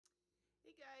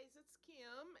It's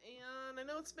Kim, and I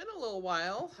know it's been a little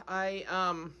while. I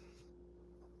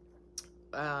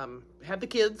had the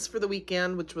kids for the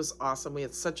weekend, which was awesome. We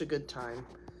had such a good time.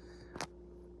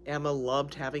 Emma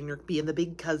loved having her being the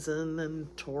big cousin,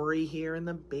 and Tori here and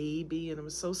the baby, and it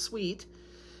was so sweet.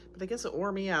 But I guess it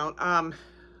wore me out.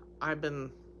 I've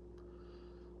been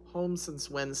home since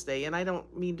Wednesday, and I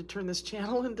don't mean to turn this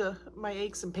channel into my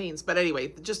aches and pains. But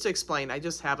anyway, just to explain, I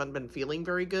just haven't been feeling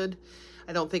very good.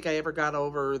 I don't think I ever got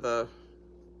over the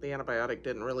antibiotic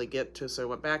didn't really get to, so I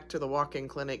went back to the walk-in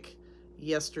clinic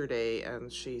yesterday,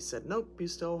 and she said, nope, you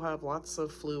still have lots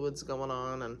of fluids going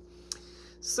on, and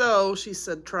so she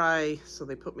said try, so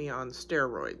they put me on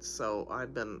steroids. So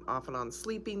I've been off and on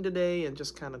sleeping today and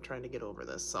just kind of trying to get over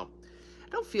this. So I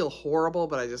don't feel horrible,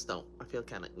 but I just don't. I feel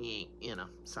kind of,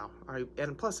 so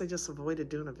and plus I just avoided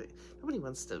doing a video. Nobody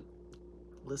wants to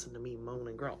listen to me moan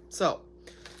and groan. So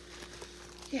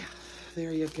yeah,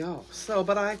 there you go. So,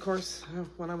 but I, of course,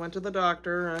 when I went to the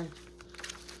doctor, I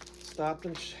stopped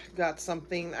and got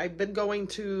something. I've been going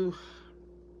to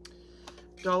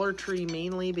Dollar Tree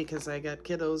mainly because I got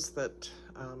kiddos that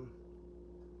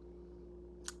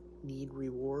need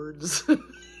rewards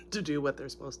to do what they're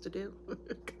supposed to do.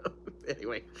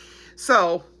 Anyway,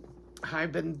 so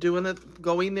I've been doing it,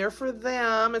 going there for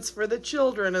them. It's for the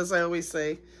children, as I always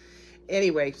say.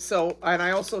 Anyway, so, and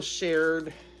I also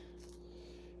shared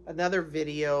another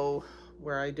video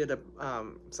where I did a,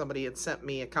 somebody had sent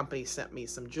me, a company sent me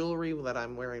some jewelry that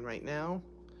I'm wearing right now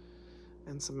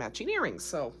and some matching earrings.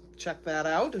 So check that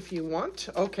out if you want.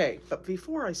 Okay, but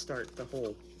before I start the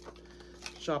whole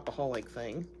shopaholic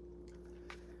thing,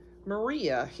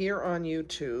 Maria here on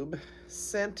YouTube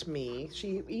sent me,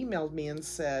 she emailed me and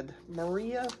said,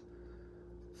 Maria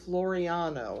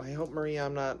Floriano, I hope, Maria,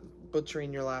 I'm not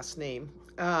butchering your last name,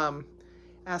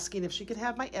 asking if she could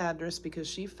have my address because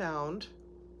she found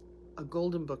a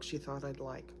golden book she thought I'd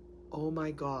like. Oh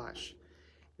my gosh.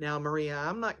 Now, Maria,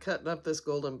 I'm not cutting up this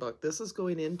golden book. This is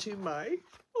going into my,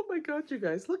 oh my God, you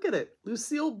guys, look at it.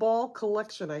 Lucille Ball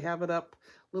collection. I have it up,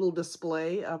 little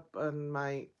display up on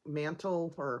my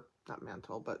mantle, or not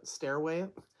mantle, but stairway,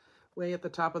 way at the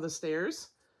top of the stairs.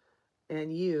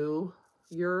 And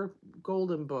your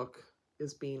golden book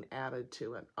is being added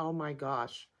to it. Oh my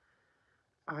gosh.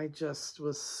 I just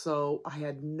was so, I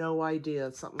had no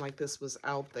idea something like this was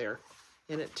out there.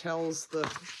 And it tells the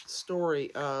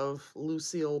story of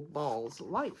Lucille Ball's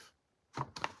life. I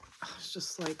was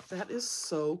just like, that is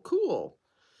so cool.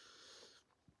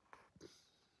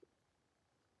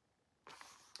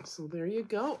 So there you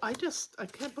go. I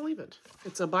can't believe it.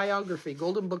 It's a biography,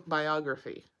 Golden Book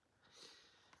biography.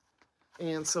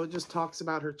 And so it just talks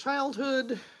about her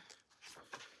childhood.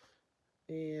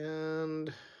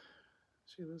 And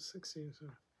she was 16, so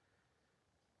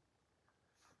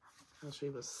how she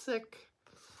was sick.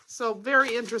 So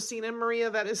very interesting. And Maria,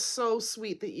 that is so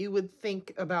sweet that you would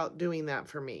think about doing that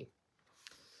for me.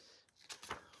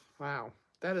 Wow.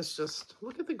 That is just,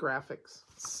 look at the graphics.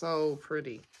 So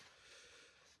pretty.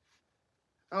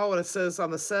 Oh, and it says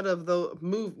on the set of the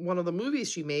one of the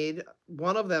movies she made,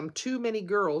 one of them, Too Many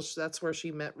Girls, that's where she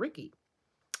met Ricky.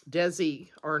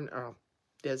 Desi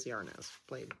Arnaz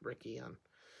played Ricky on.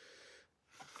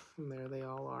 And there they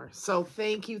all are. So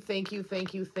thank you, thank you,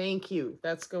 thank you, thank you.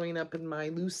 That's going up in my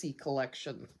Lucy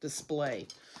collection display.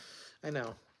 I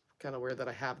know, kind of weird that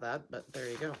I have that, but there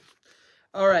you go.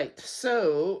 All right,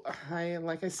 so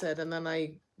like I said, and then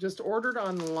I just ordered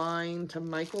online to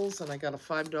Michael's, and I got a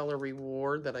 $5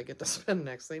 reward that I get to spend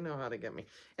next. They know how to get me.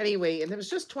 Anyway, and it was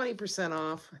just 20%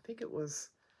 off. I think it was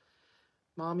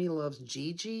Mommy Loves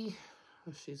Gigi.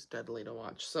 She's deadly to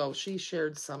watch. So she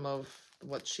shared some of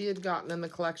what she had gotten in the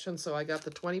collection, so I got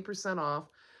the 20% off,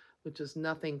 which is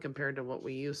nothing compared to what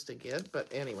we used to get. But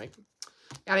anyway,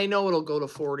 and I know it'll go to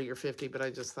 40 or 50, but I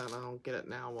just thought I'll get it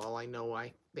now while I know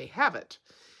they have it.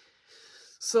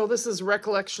 So this is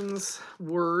Recollections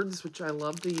Words, which I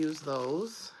love to use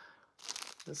those.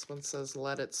 This one says,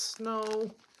 Let It Snow.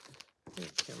 Here,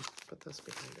 Kim, put this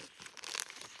behind it.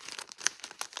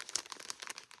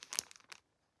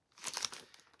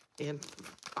 And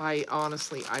I'm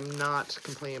not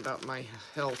complaining about my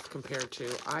health compared to,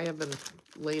 I have been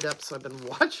laid up, so I've been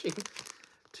watching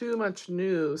too much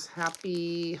news.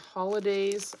 Happy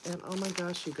holidays. And oh my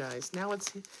gosh, you guys, now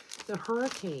it's the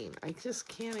hurricane. I just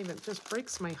can't even, it just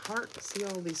breaks my heart to see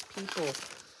all these people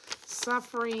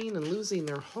suffering and losing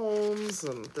their homes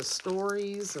and the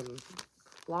stories and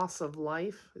loss of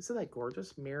life. Isn't that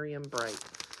gorgeous? Merry and bright.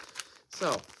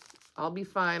 So I'll be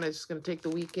fine. I'm just going to take the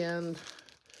weekend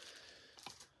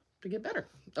to get better.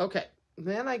 Okay.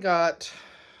 Then I got,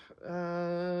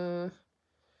 oh,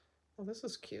 this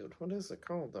is cute. What is it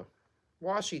called though?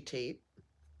 washi tape.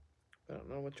 I don't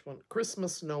know which one.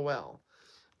 Christmas Noel.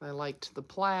 I liked the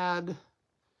plaid,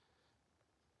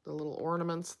 the little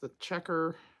ornaments, the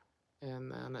checker,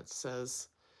 and then it says,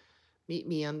 "Meet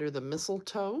me under the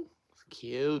mistletoe." It's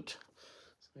cute.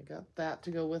 So I got that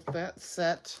to go with that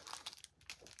set.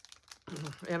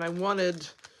 And I wanted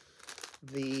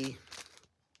the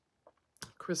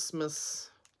Christmas,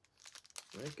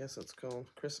 I guess it's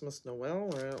called Christmas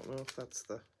Noel, or I don't know if that's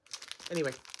the,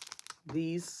 anyway,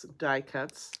 these die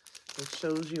cuts. It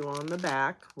shows you on the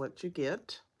back what you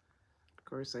get. Of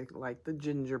course, I like the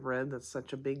gingerbread. That's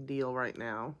such a big deal right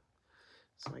now.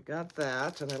 So I got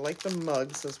that, and I like the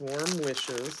mug. It says Warm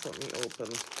Wishes. Let me open.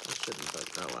 I shouldn't, but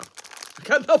oh well. I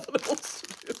got nothing else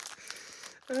to do.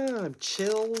 Oh, I'm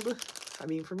chilled. I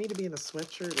mean, for me to be in a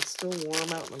sweatshirt, it's still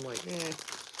warm out, and I'm like, eh.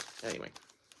 Anyway,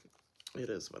 it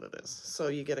is what it is. So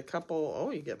you get a couple,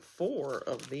 oh, you get 4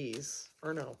 of these.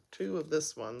 Or no, 2 of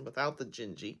this one without the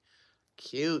gingy.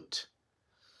 Cute.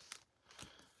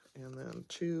 And then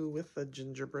 2 with the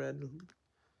gingerbread.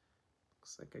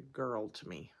 Looks like a girl to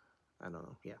me. I don't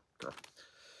know. Yeah, girl.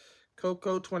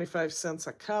 Cocoa, 25 cents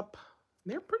a cup.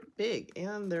 They're pretty big,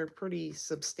 and they're pretty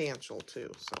substantial,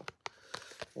 too. So,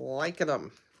 liking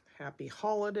them. Happy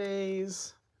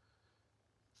holidays.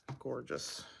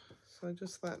 Gorgeous. So I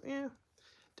just thought, yeah,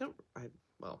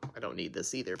 well, I don't need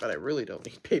this either, but I really don't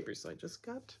need paper, so I just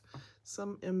got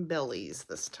some embellies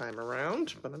this time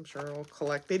around, but I'm sure I'll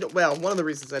collect. They don't, well, one of the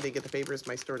reasons I didn't get the paper is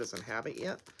my store doesn't have it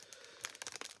yet.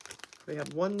 They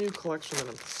have one new collection that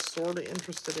I'm sort of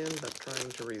interested in, but trying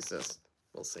to resist.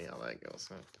 We'll see how that goes.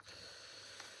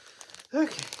 Huh?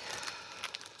 Okay.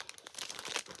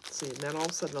 Let's see, and then all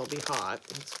of a sudden it'll be hot.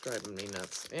 It's driving me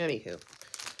nuts. Anywho,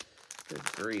 good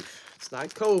grief. It's not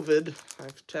COVID.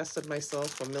 I've tested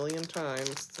myself a million times.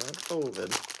 It's not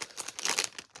COVID.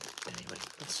 Anyway,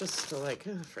 it's just like,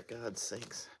 oh, for God's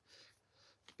sakes.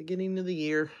 Beginning of the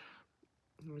year.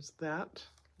 There's that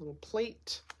little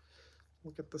plate.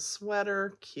 Look at the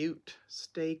sweater. Cute.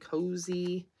 Stay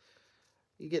cozy.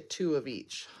 You get 2 of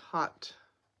each. Hot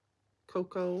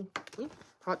cocoa. Ooh,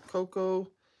 hot cocoa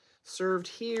served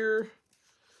here.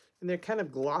 And they're kind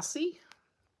of glossy.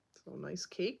 So nice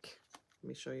cake. Let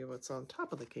me show you what's on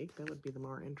top of the cake. That would be the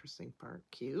more interesting part.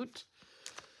 Cute.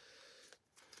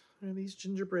 Are these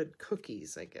gingerbread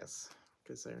cookies, I guess,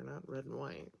 because they're not red and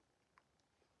white.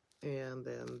 And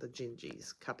then the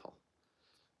gingies, couple.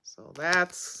 So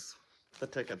that's the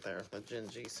ticket there, the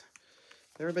gingies.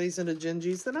 Everybody's into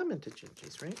gingies, then I'm into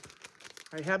gingies, right?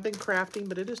 I have been crafting,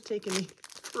 but it has taken me,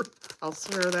 I'll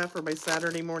swear that, for my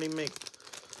Saturday morning make.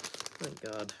 Thank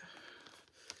God.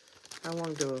 How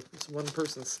long does one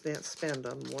person spend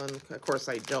on one? Of course,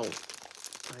 I don't.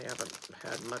 I haven't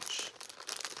had much,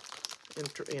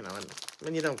 you know, and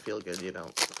when you don't feel good, you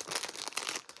don't.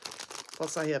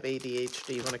 Plus, I have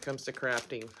ADHD when it comes to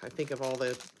crafting. I think of all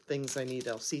the things I need.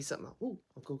 I'll see something. Ooh,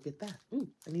 I'll go get that. Ooh,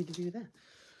 I need to do that.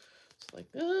 It's like,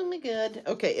 oh my God.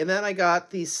 Okay, and then I got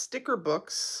these sticker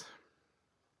books.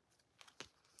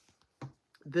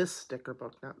 This sticker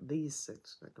book, not these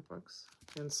 6 sticker books.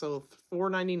 And so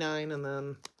 $4.99, and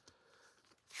then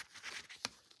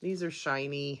these are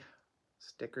shiny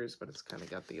stickers, but it's kind of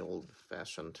got the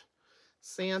old-fashioned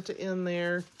Santa in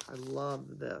there. I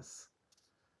love this.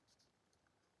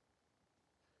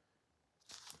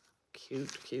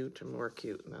 Cute, cute, and more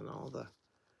cute. And then all the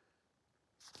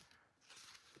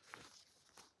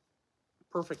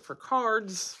perfect for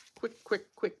cards. Quick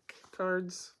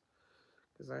cards.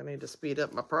 Because I need to speed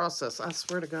up my process. I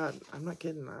swear to God, I'm not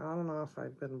kidding. I don't know if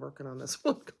I've been working on this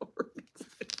one card.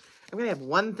 I'm going to have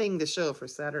one thing to show for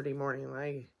Saturday morning.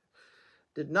 I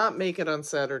did not make it on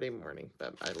Saturday morning,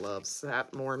 but I love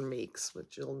Sat Morn Makes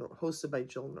with Jill, hosted by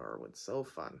Jill Norwood. So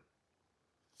fun.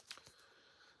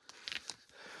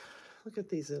 Look at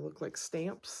these. They look like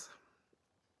stamps,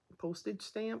 postage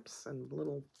stamps, and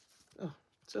little, oh,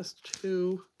 just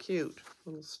too cute.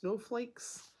 Little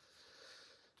snowflakes.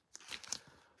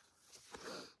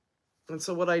 And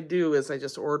so what I do is I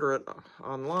just order it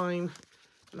online,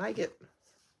 and I get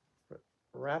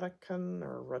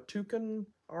Ratuken,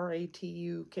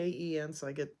 R-A-T-U-K-E-N, so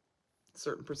I get a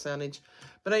certain percentage.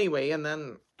 But anyway, and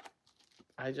then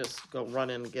I just go run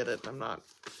in and get it. I'm not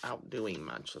out doing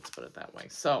much, let's put it that way.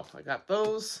 So I got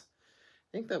those.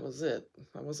 I think that was it.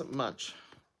 That wasn't much,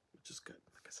 which is good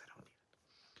because I don't need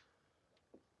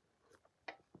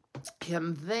it.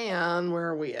 And then, where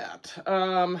are we at?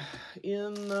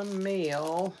 In the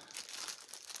mail,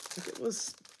 I think it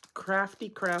was Crafty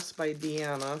Crafts by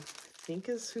Deanna, I think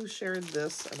is who shared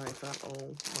this, and I thought,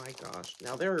 oh my gosh.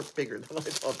 Now, they're bigger than I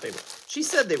thought they were. She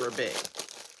said they were big.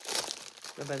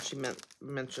 And then she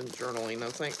mentioned journaling. I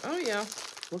was like, oh yeah,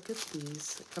 look at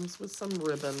these. It comes with some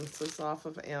ribbons. It's off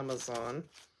of Amazon.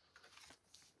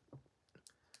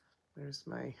 There's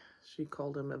my, she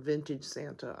called him a vintage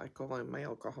Santa. I call him my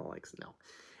alcoholics. No,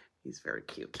 he's very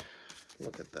cute.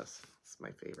 Look at this. It's my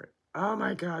favorite. Oh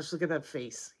my gosh, look at that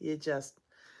face. You just,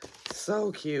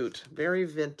 so cute. Very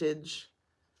vintage.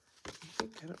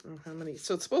 I don't know how many.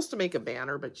 So it's supposed to make a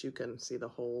banner, but you can see the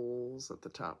holes at the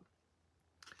top.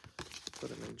 Put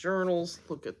them in journals.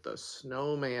 Look at the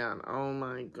snowman. Oh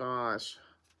my gosh.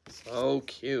 So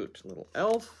cute. Little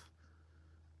elf.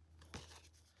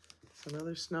 It's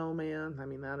another snowman. I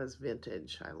mean, that is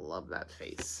vintage. I love that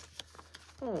face.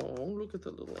 Oh, look at the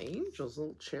little angels,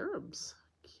 little cherubs.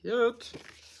 Cute.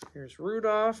 Here's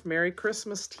Rudolph. Merry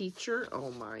Christmas, teacher. Oh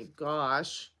my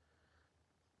gosh.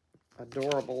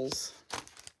 Adorables.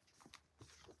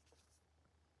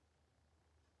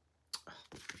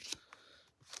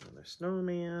 Another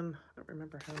snowman. I don't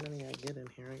remember how many I get in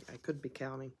here. I could be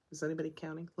counting. Is anybody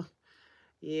counting?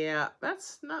 Yeah,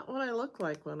 that's not what I look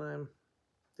like when I'm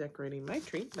decorating my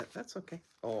tree, but that's okay.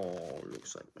 Oh,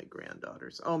 looks like my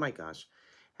granddaughters. Oh my gosh.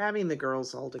 Having the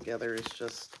girls all together is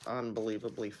just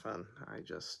unbelievably fun. I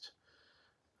just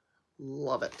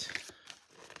love it.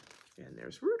 And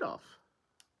there's Rudolph.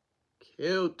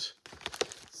 Cute.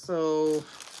 So,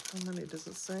 how many does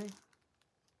it say?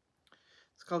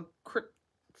 It's called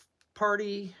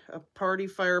a party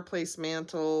fireplace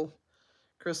mantle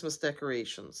Christmas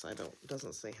decorations.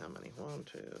 Doesn't say how many. 1,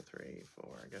 2, 3,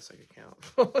 4. I guess I could count.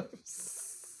 5,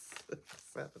 6,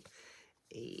 7,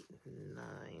 8, 9,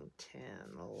 10,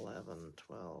 11,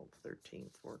 12, 13,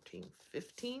 14,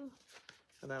 15.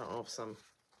 And I don't know if some,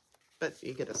 but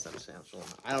you get a substantial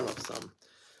amount. I don't know if some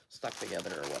stuck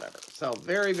together or whatever. So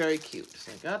very, very cute.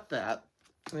 So I got that.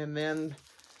 And then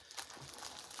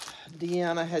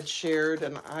Deanna had shared,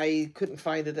 and I couldn't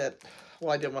find it at,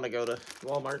 well, I didn't want to go to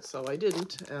Walmart, so I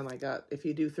didn't. And I got, if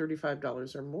you do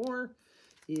 $35 or more,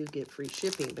 you get free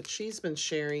shipping. But she's been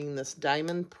sharing this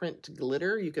diamond print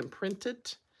glitter. You can print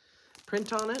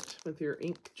on it with your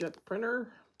inkjet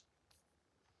printer.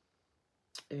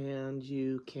 And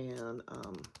you can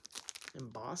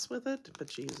emboss with it,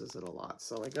 but she uses it a lot.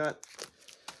 So I got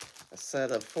a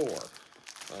set of 4.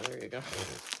 So there you go.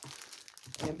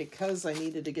 And because I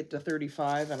needed to get to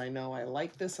 35, and I know I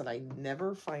like this, and I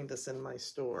never find this in my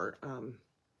store,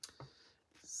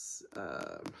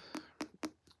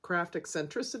 Craft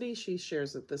Eccentricity, she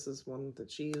shares that this is one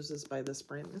that she uses by this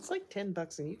brand. It's like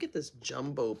 $10, and you get this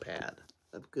jumbo pad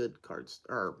of good cards,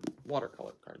 or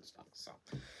watercolor cardstock. So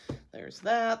there's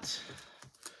that.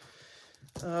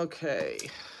 Okay.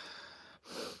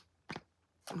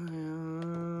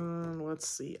 Let's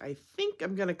see. I think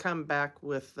I'm going to come back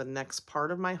with the next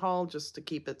part of my haul just to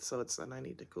keep it so and I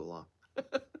need to cool off.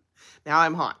 Now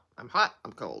I'm hot. I'm hot.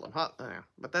 I'm cold. I'm hot.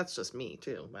 But that's just me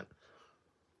too. But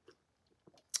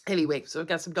anyway, so I've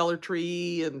got some Dollar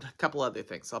Tree and a couple other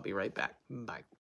things. I'll be right back. Bye.